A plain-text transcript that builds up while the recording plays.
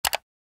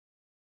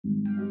What's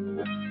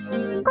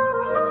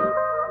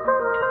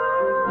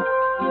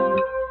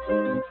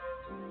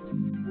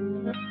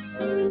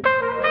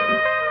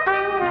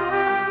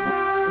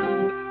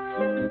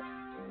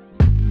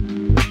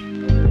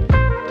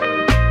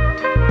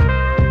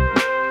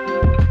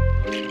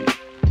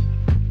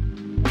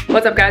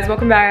up guys,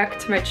 welcome back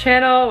to my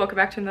channel, welcome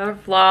back to another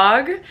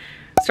vlog.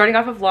 Starting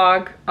off a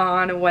vlog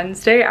on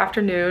Wednesday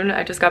afternoon.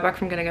 I just got back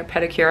from getting a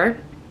pedicure.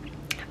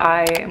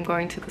 I am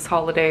going to this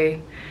holiday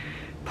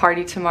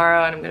party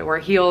tomorrow and I'm gonna wear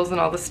heels and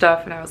all this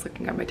stuff, and I was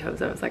looking at my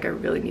toes. I was like, I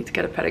really need to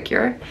get a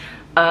pedicure.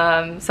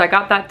 So I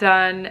got that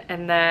done,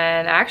 and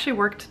then I actually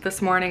worked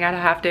this morning. I had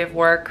a half day of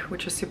work,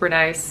 which was super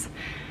nice.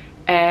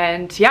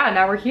 And yeah,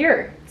 now we're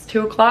here. It's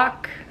 2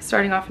 o'clock,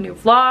 starting off a new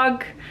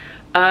vlog.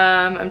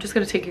 I'm just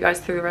gonna take you guys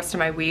through the rest of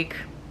my week.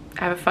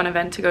 I have a fun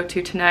event to go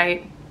to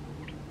tonight.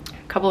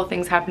 A couple of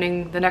things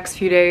happening the next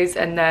few days,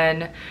 and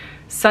then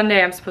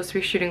Sunday I'm supposed to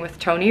be shooting with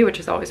Tony, which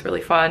is always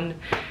really fun.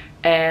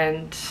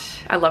 And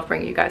I love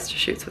bringing you guys to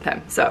shoots with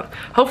him. So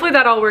hopefully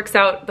that all works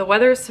out. The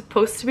weather is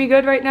supposed to be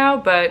good right now,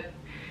 but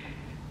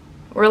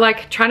we're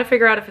like trying to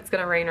figure out if it's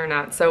gonna rain or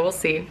not. So we'll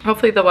see.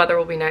 Hopefully the weather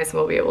will be nice and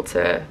we'll be able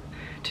to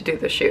do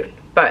the shoot.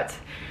 But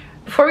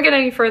before we get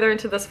any further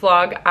into this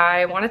vlog,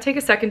 I want to take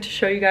a second to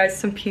show you guys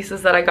some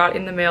pieces that I got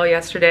in the mail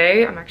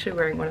yesterday. I'm actually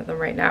wearing one of them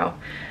right now.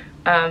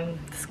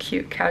 This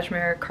cute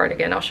cashmere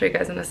cardigan. I'll show you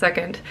guys in a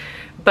second.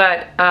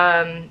 But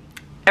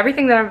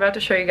everything that I'm about to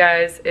show you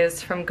guys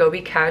is from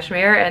Gobi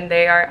Cashmere, and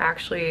they are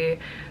actually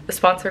the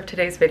sponsor of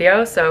today's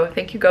video. So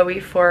thank you, Gobi,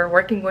 for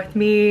working with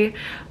me.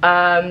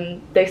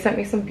 They sent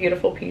me some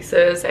beautiful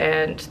pieces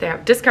and they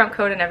have a discount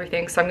code and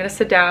everything. So I'm going to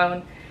sit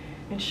down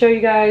and show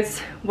you guys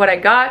what I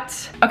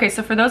got. Okay,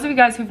 so for those of you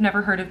guys who've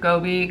never heard of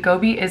Gobi,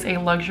 Gobi is a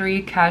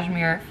luxury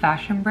cashmere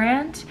fashion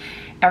brand.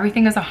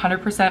 Everything is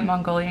 100%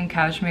 Mongolian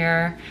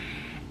cashmere,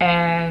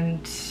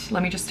 and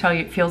let me just tell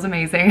you, it feels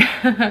amazing.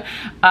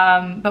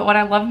 But what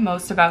I love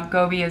most about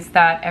Gobi is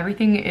that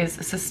everything is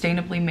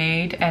sustainably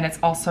made, and it's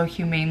also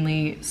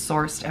humanely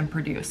sourced and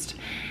produced.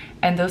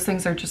 And those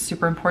things are just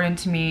super important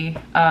to me.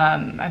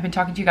 I've been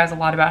talking to you guys a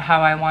lot about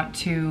how I want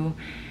to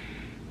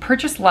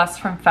purchase less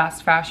from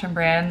fast fashion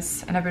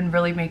brands, and I've been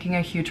really making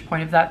a huge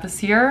point of that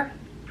this year,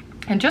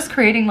 and just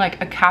creating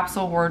like a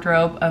capsule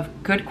wardrobe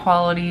of good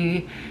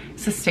quality,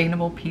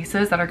 sustainable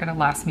pieces that are gonna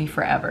last me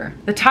forever.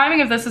 The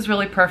timing of this is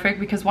really perfect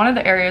because one of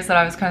the areas that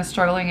I was kind of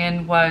struggling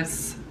in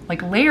was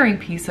like layering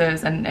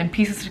pieces and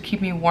pieces to keep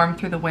me warm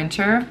through the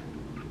winter.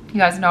 You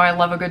guys know I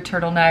love a good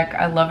turtleneck,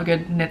 I love a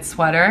good knit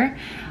sweater.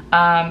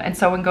 And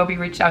so when Gobi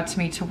reached out to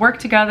me to work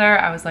together,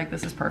 I was like,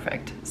 this is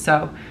perfect.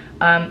 So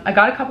I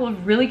got a couple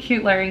of really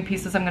cute layering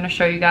pieces I'm gonna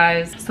show you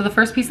guys. So the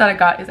first piece that I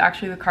got is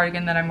actually the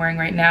cardigan that I'm wearing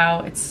right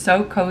now. It's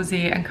so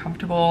cozy and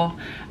comfortable.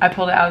 I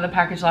pulled it out of the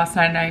package last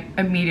night and I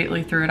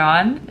immediately threw it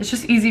on. It's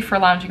just easy for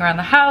lounging around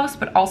the house,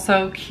 but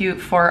also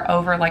cute for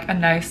over like a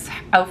nice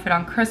outfit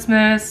on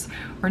Christmas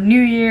or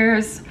New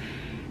Year's.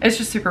 It's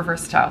just super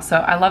versatile. So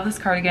I love this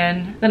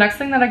cardigan. The next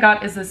thing that I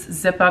got is this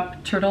zip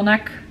up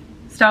turtleneck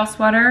style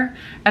sweater,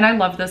 and I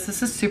love this.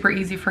 This is super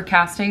easy for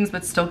castings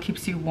but still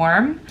keeps you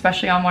warm,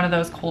 especially on one of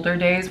those colder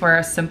days where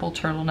a simple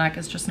turtleneck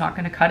is just not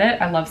going to cut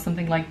it. I love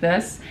something like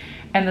this,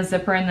 and the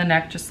zipper in the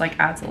neck just like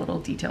adds a little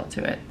detail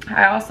to it.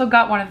 I also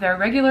got one of their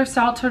regular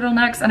style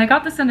turtlenecks, and I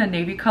got this in a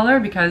navy color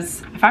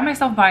because I find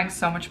myself buying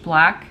so much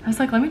black. I was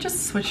like, let me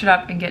just switch it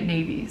up and get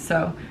navy.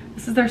 So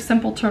this is their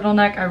simple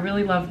turtleneck. I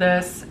really love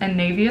this, and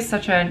navy is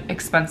such an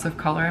expensive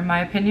color in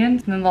my opinion.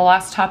 And then the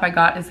last top I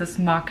got is this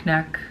mock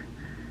neck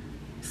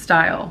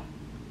style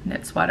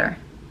knit sweater.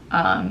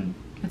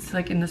 It's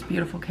like in this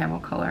beautiful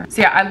camel color.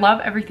 So yeah, I love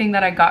everything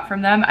that I got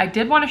from them. I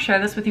did want to share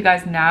this with you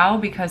guys now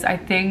because I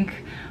think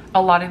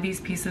a lot of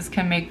these pieces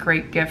can make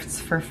great gifts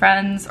for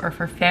friends or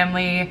for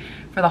family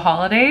for the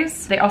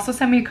holidays. They also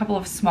sent me a couple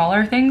of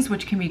smaller things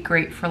which can be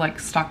great for like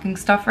stocking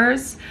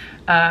stuffers.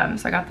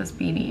 So I got this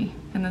beanie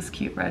in this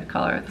cute red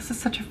color. This is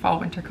such a fall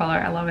winter color.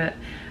 I love it.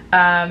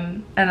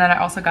 And then I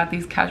also got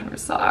these cashmere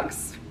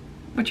socks,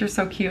 which are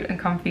so cute and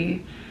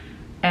comfy.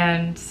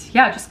 And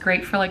yeah, just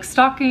great for like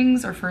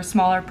stockings or for a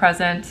smaller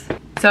present.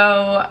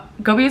 So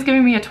Gobi is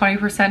giving me a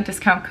 20%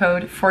 discount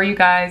code for you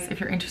guys if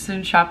you're interested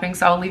in shopping.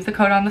 So I'll leave the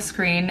code on the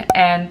screen.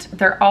 And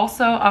they're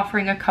also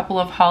offering a couple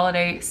of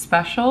holiday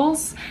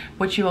specials,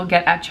 which you will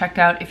get at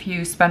checkout if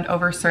you spend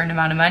over a certain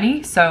amount of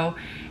money. So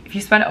if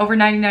you spend over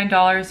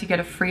 $99, you get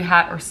a free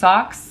hat or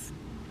socks.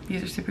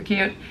 These are super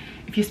cute.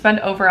 If you spend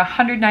over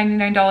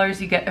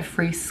 $199, you get a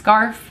free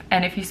scarf.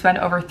 And if you spend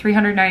over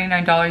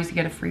 $399, you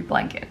get a free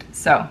blanket.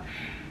 So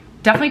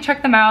definitely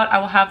check them out. I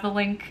will have the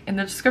link in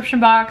the description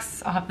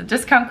box. I'll have the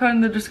discount code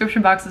in the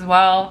description box as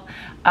well.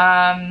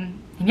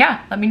 And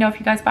yeah, let me know if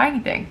you guys buy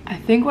anything. I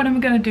think what I'm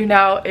gonna do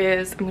now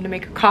is I'm gonna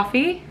make a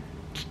coffee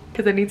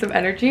because I need some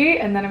energy,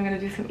 and then I'm gonna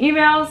do some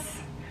emails,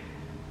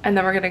 and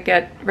then we're gonna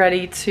get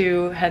ready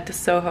to head to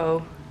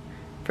Soho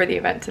for the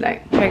event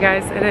tonight. Okay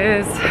guys, it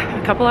is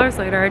a couple hours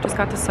later. I just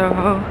got to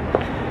Soho.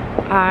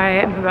 I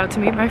am about to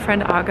meet my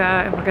friend Aga,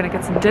 and we're gonna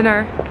get some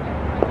dinner,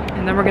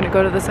 and then we're gonna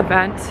go to this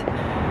event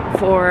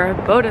for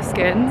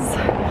BOOKINGS.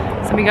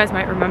 Some of you guys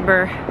might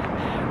remember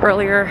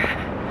earlier,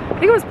 I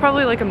think it was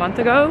probably like a month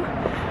ago,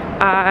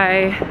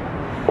 I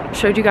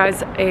showed you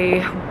guys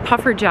a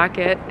puffer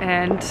jacket,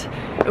 and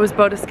it was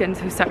BOOKINGS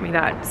who sent me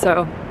that.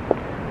 So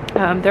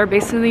they're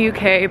based in the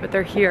UK, but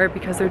they're here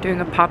because they're doing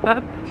a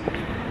pop-up.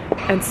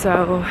 And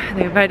so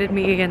they invited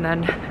me, and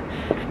then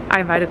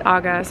I invited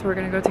Aga, so we're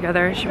gonna go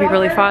together. It should be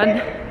really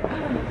fun.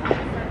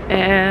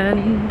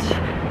 And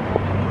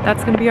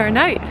that's gonna be our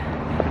night.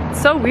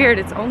 It's so weird,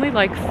 it's only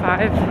like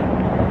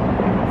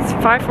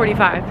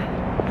 5:45.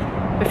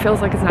 It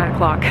feels like it's 9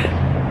 o'clock.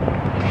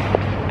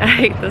 I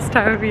hate this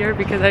time of year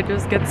because I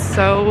just get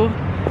so,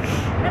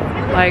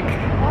 like,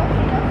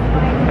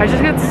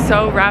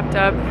 wrapped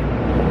up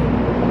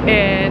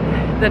in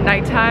the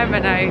nighttime,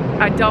 and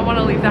I don't want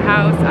to leave the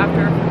house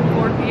after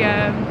 4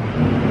 p.m.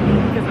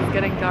 because it's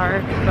getting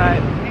dark, but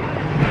I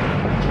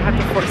have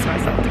to force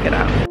myself to get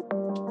out.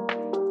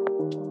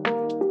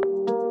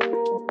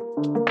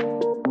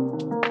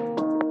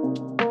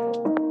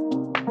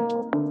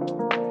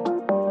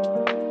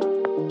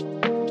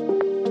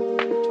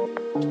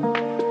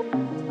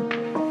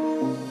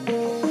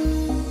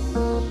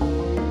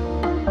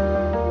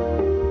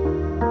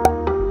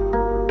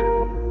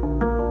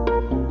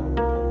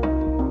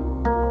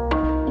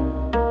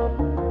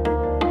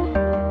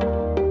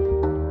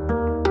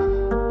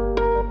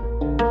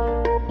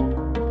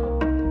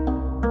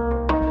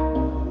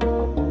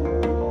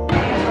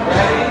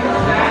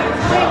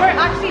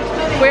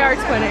 We are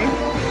twinning.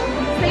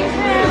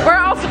 We're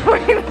also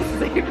wearing the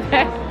same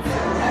pants.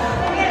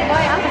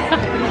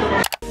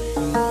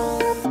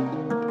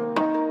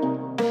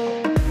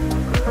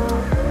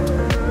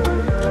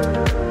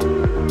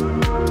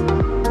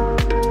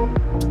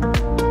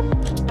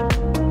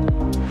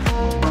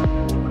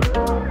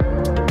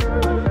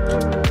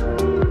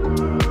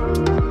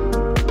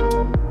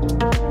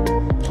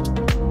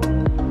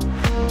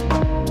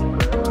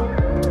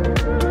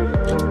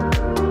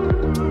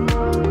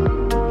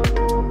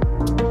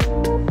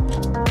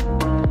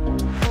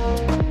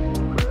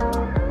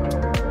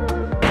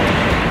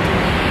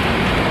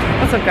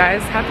 What's up,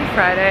 guys? Happy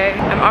Friday.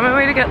 I'm on my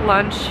way to get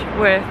lunch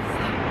with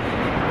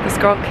this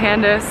girl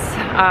Candace.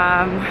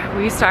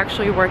 We used to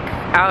actually work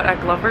out at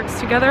Gloveworks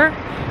together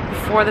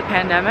before the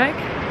pandemic,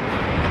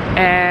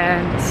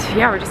 and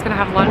yeah, we're just gonna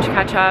have lunch,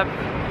 catch up,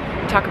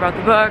 talk about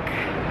the book.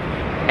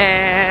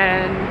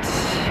 And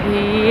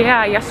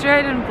yeah, yesterday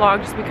I didn't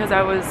vlog just because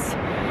I was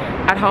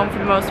at home for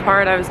the most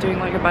part. I was doing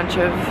like a bunch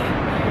of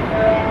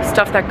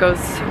stuff that goes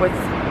with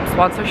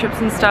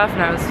sponsorships and stuff,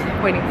 and I was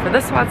waiting for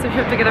this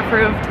sponsorship to get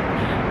approved.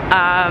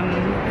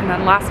 And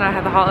then last night I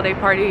had the holiday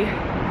party.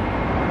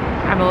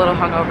 I'm a little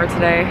hungover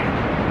today,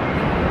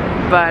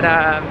 but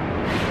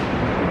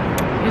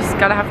you just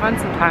gotta have fun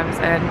sometimes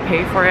and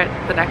pay for it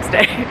the next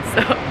day.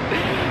 So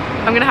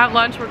I'm gonna have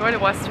lunch. We're going to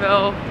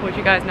Westville, which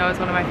you guys know is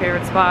one of my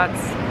favorite spots,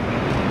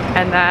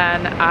 and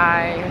then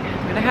I'm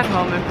gonna head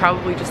home and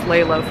probably just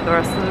lay low for the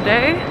rest of the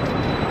day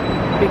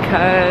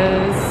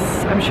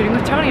because I'm shooting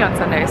with Tony on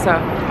Sunday, so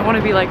I want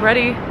to be like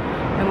ready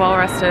and well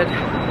rested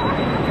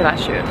for that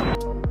shoot.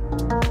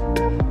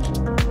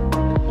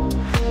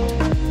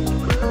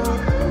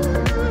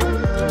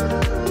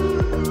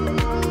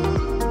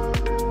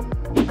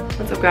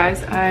 What's up,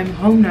 guys? I'm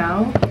home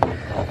now.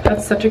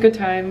 Had such a good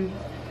time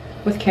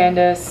with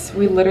Candace.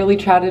 We literally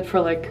chatted for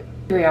like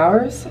 3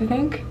 hours, I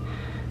think.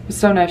 It was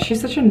so nice.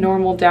 She's such a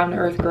normal,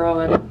 down-to-earth girl,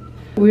 and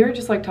we were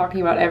just like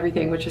talking about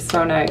everything, which is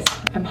so nice.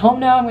 I'm home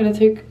now. I'm gonna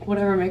take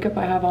whatever makeup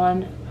I have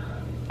on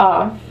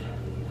off,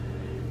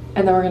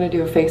 and then we're gonna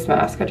do a face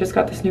mask. I just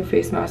got this new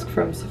face mask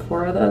from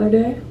Sephora the other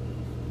day.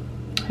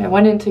 I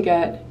went in to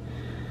get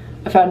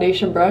a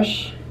foundation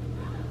brush,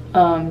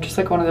 just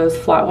like one of those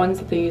flat ones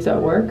that they use at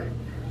work,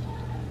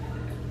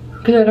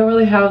 because I don't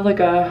really have like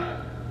a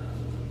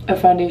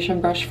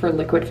foundation brush for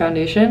liquid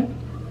foundation.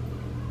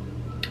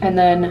 And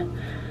then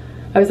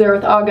I was there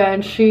with Aga,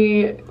 and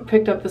she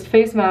picked up this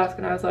face mask,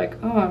 and I was like,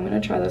 oh, I'm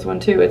gonna try this one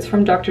too. It's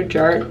from Dr.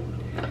 Jart.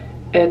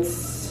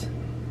 It's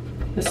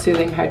a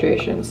soothing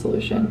hydration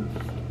solution.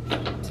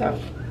 So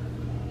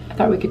I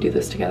thought we could do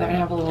this together and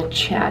have a little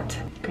chat.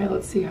 Okay,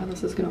 let's see how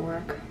this is gonna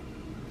work.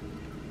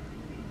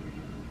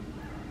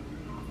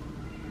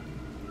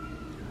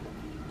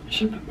 I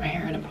should put my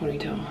hair in a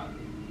ponytail.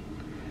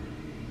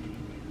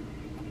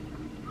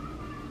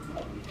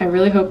 I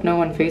really hope no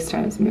one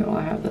FaceTimes me while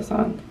I have this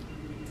on.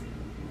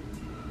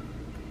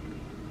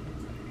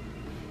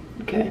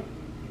 Okay.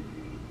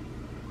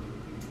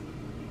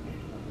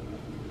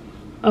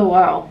 Oh,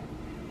 wow.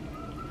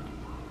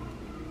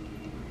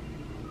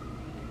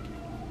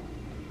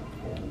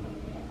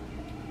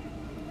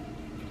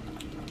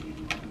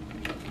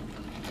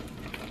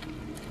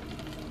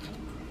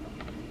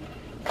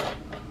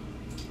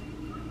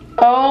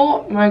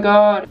 Oh my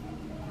God.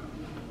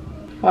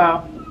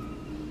 Wow.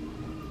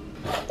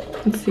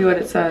 Let's see what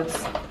it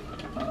says.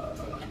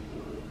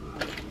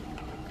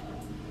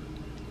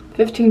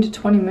 15 to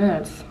 20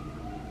 minutes.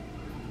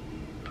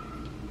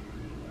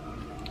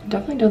 It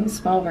definitely doesn't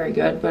smell very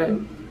good, but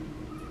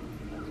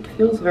it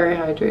feels very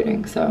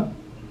hydrating, so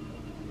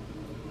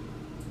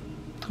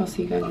I'll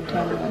see you guys in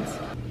 10 minutes.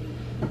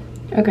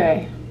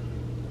 Okay.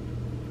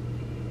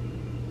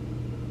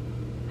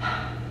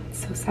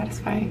 It's so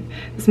satisfying.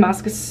 This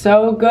mask is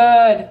so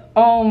good.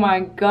 Oh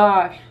my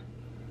gosh.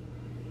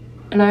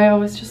 And I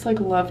always just like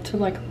love to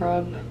like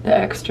rub the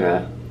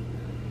extra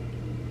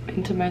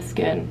into my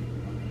skin.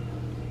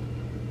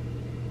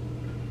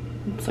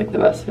 It's like the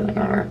best feeling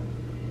ever.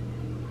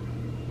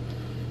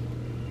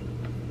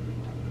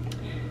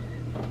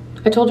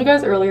 I told you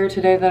guys earlier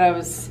today that I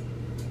was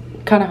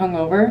kind of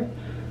hungover,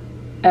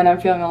 and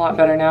I'm feeling a lot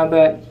better now,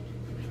 but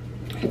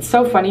it's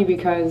so funny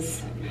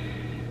because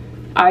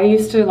I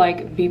used to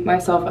like beat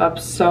myself up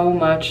so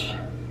much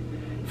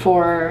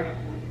for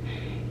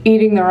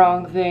eating the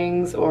wrong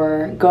things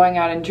or going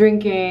out and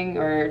drinking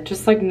or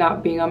just like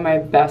not being on my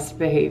best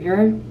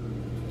behavior.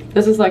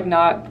 This is like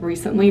not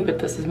recently, but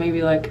this is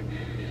maybe like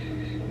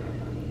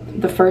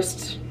the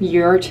first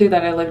year or two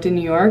that I lived in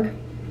New York.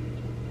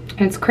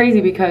 And it's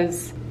crazy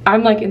because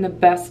I'm like in the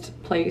best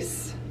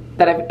place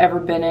that I've ever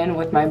been in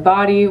with my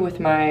body, with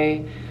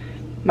my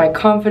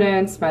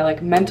confidence, my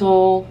like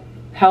mental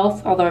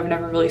health, although I've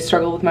never really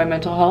struggled with my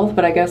mental health,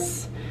 but I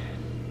guess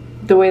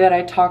the way that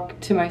I talk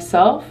to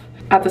myself.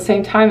 At the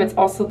same time, it's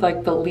also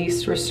like the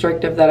least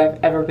restrictive that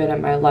I've ever been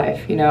in my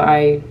life. You know,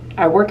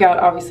 I work out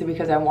obviously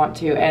because I want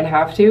to and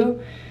have to,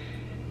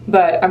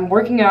 but I'm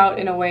working out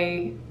in a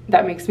way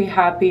that makes me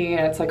happy,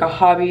 and it's like a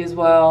hobby as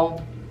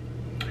well.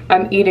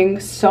 I'm eating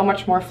so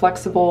much more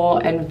flexible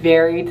and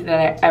varied than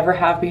I ever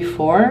have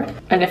before.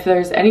 And if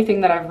there's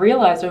anything that I've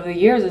realized over the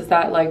years is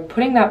that like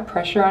putting that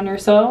pressure on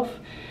yourself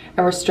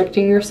and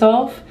restricting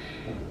yourself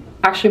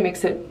actually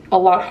makes it a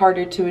lot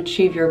harder to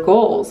achieve your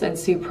goals and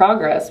see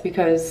progress,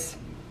 because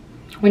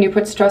when you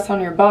put stress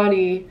on your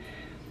body,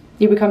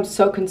 you become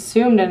so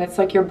consumed, and it's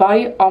like your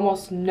body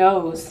almost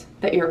knows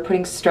that you're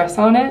putting stress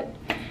on it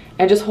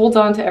and just holds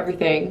on to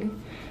everything.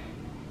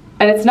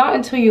 And it's not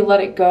until you let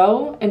it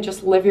go and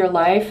just live your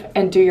life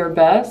and do your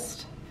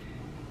best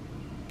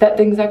that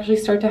things actually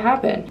start to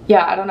happen.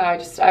 Yeah, I don't know,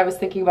 I was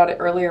thinking about it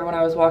earlier when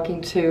I was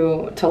walking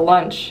to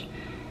lunch.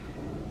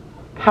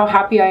 How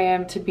happy I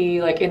am to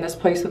be like in this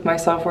place with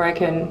myself where I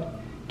can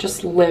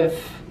just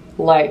live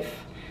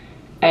life.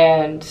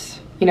 And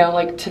you know,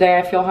 like today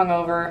I feel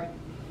hungover.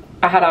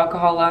 I had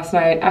alcohol last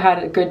night. I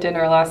had a good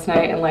dinner last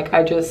night, and like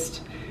I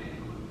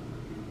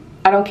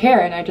don't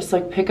care, and I just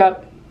like pick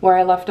up where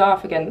I left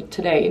off again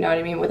today, you know what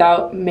I mean?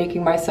 Without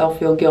making myself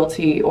feel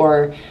guilty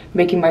or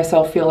making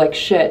myself feel like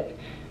shit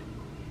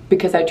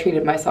because I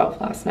treated myself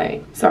last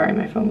night. Sorry,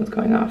 my phone was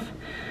going off.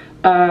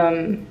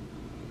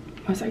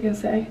 What was I gonna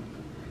say?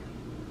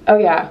 Oh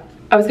yeah,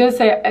 I was gonna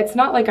say it's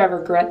not like I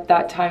regret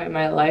that time in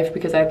my life,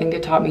 because I think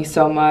it taught me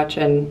so much,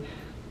 and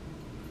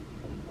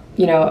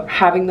you know,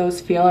 having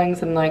those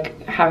feelings and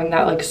like having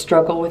that like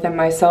struggle within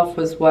myself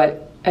was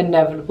what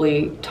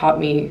inevitably taught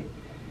me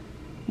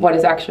what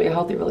is actually a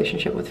healthy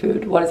relationship with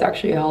food, what is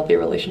actually a healthy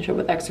relationship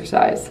with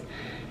exercise,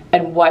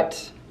 and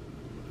what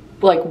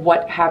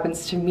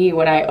happens to me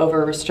when I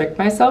over restrict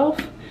myself.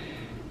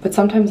 But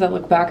sometimes I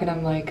look back and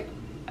I'm like,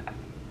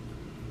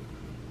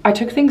 I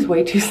took things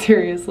way too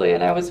seriously,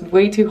 and I was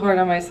way too hard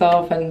on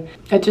myself, and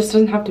it just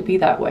doesn't have to be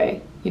that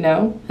way, you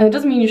know? And it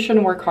doesn't mean you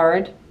shouldn't work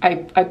hard. I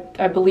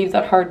believe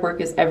that hard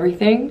work is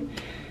everything,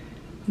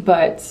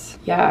 but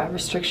yeah,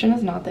 restriction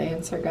is not the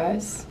answer,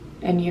 guys.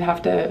 And you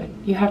have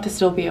to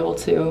still be able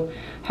to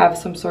have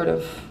some sort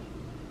of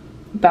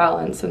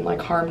balance and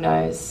like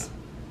harmonize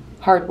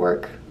hard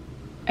work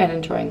and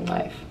enjoying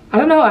life. I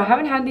don't know, I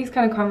haven't had these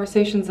kind of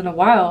conversations in a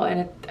while,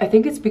 and I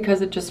think it's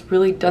because it just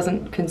really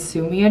doesn't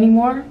consume me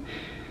anymore.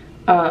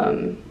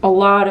 A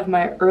lot of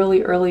my early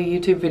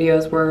YouTube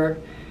videos were,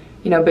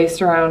 you know,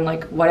 based around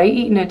like what I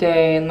eat in a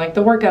day and like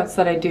the workouts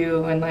that I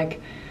do, and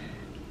like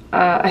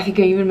I think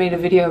I even made a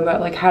video about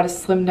like how to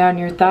slim down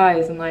your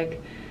thighs, and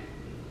like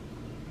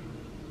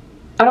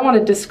I don't want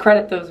to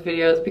discredit those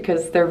videos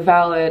because they're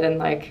valid, and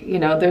like, you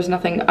know, there's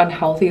nothing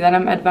unhealthy that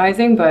I'm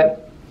advising,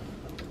 but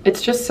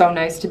it's just so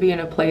nice to be in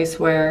a place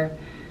where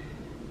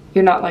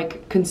you're not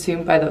like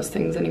consumed by those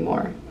things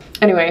anymore.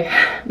 Anyway,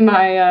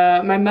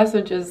 my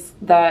message is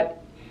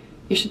that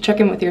you should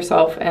check in with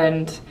yourself,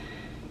 and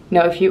you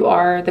know, if you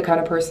are the kind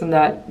of person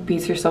that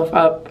beats yourself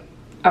up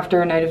after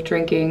a night of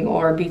drinking,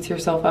 or beats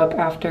yourself up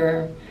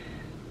after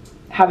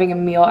having a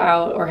meal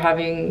out, or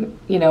having,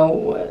 you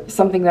know,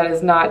 something that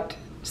is not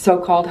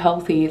so-called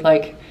healthy,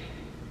 like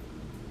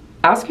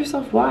ask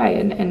yourself why,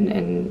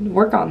 and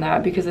work on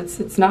that, because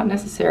it's not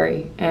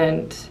necessary,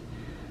 and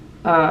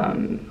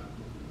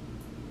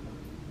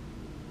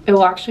it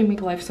will actually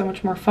make life so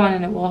much more fun,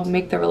 and it will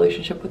make the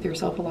relationship with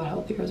yourself a lot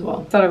healthier as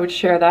well. Thought I would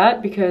share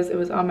that because it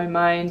was on my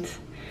mind.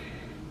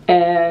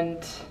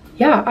 And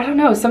yeah, I don't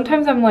know,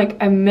 sometimes I'm like,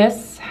 I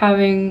miss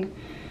having,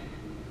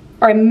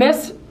 or I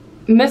miss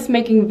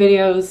making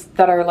videos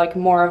that are like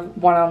more of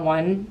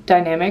one-on-one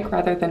dynamic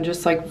rather than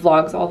just like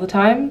vlogs all the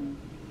time.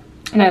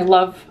 And I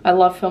love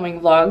filming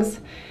vlogs,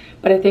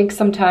 but I think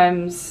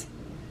sometimes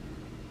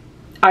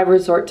I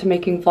resort to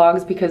making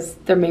vlogs because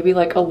they're maybe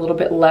like a little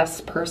bit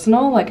less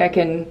personal. Like I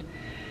can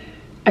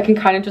I can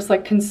kind of just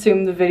like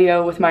consume the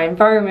video with my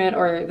environment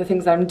or the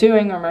things I'm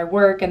doing or my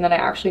work, and then I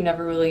actually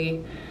never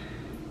really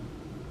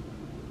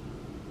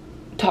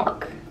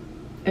talk,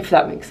 if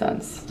that makes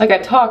sense. Like I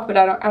talk, but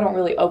I don't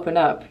really open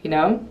up, you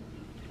know?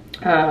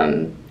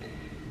 I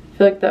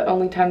feel like the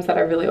only times that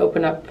I really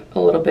open up a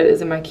little bit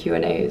is in my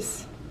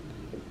Q&As.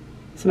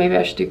 So maybe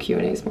I should do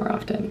Q&As more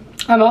often.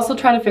 I'm also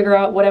trying to figure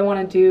out what I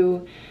want to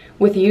do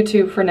with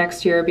YouTube for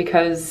next year,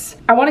 because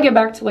I want to get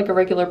back to like a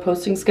regular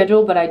posting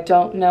schedule, but I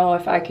don't know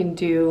if I can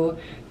do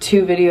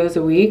 2 videos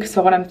a week.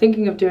 So what I'm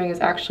thinking of doing is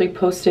actually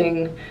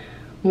posting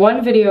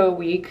 1 video a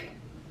week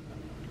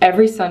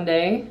every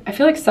Sunday. I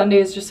feel like Sunday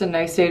is just a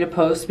nice day to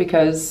post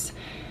because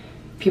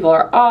people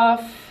are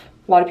off.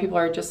 A lot of people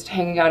are just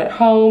hanging out at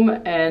home,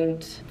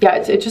 and yeah,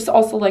 it just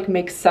also like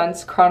makes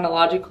sense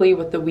chronologically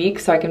with the week,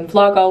 so I can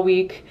vlog all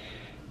week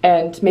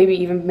and maybe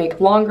even make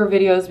longer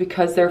videos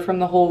because they're from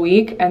the whole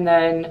week, and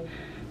then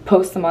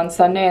post them on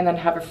Sunday and then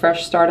have a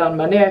fresh start on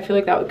Monday. I feel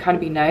like that would kind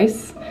of be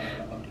nice.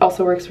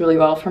 Also works really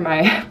well for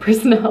my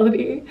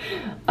personality.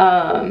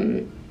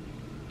 And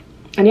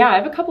yeah, I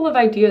have a couple of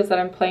ideas that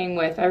I'm playing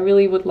with. I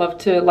really would love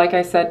to, like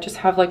I said, just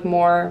have like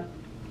more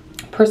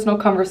personal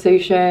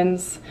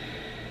conversations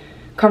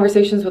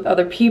with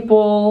other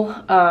people.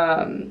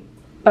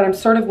 But I'm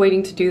sort of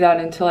waiting to do that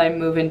until I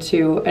move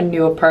into a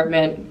new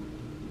apartment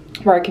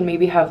where I can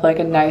maybe have like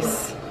a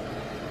nice,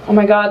 oh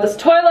my god, this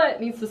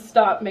toilet needs to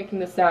stop making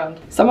this sound.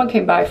 Someone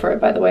came by for it,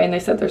 by the way, and they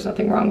said there's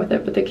nothing wrong with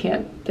it, but they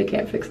can't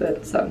fix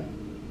it, so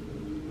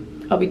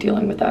I'll be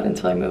dealing with that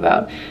until I move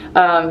out.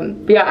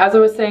 But yeah, as I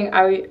was saying,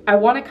 I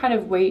want to kind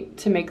of wait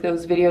to make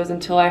those videos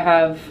until I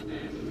have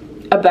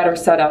a better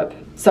setup.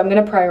 So I'm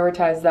going to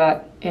prioritize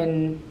that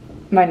in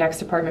my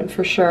next apartment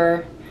for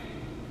sure.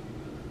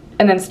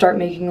 And then start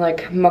making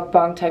like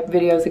mukbang type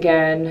videos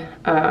again.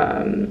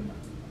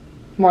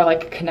 More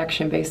like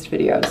connection-based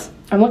videos.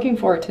 I'm looking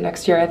forward to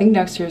next year. I think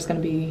next year is going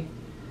to be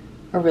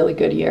a really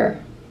good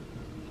year.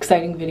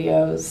 Exciting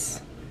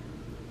videos,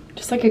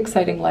 just like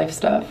exciting life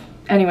stuff.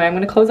 Anyway, I'm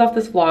going to close off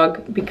this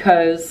vlog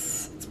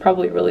because it's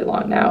probably really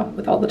long now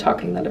with all the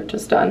talking that I've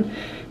just done.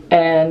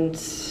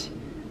 And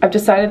I've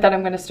decided that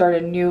I'm going to start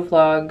a new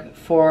vlog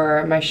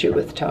for my shoot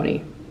with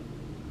Tony.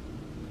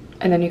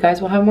 And then you guys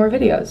will have more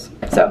videos.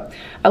 So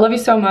I love you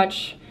so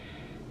much.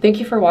 Thank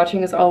you for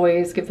watching. As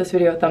always, give this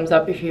video a thumbs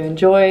up if you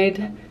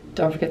enjoyed.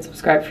 Don't forget to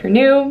subscribe if you're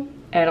new,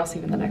 and I'll see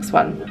you in the next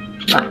one.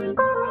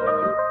 Mwah.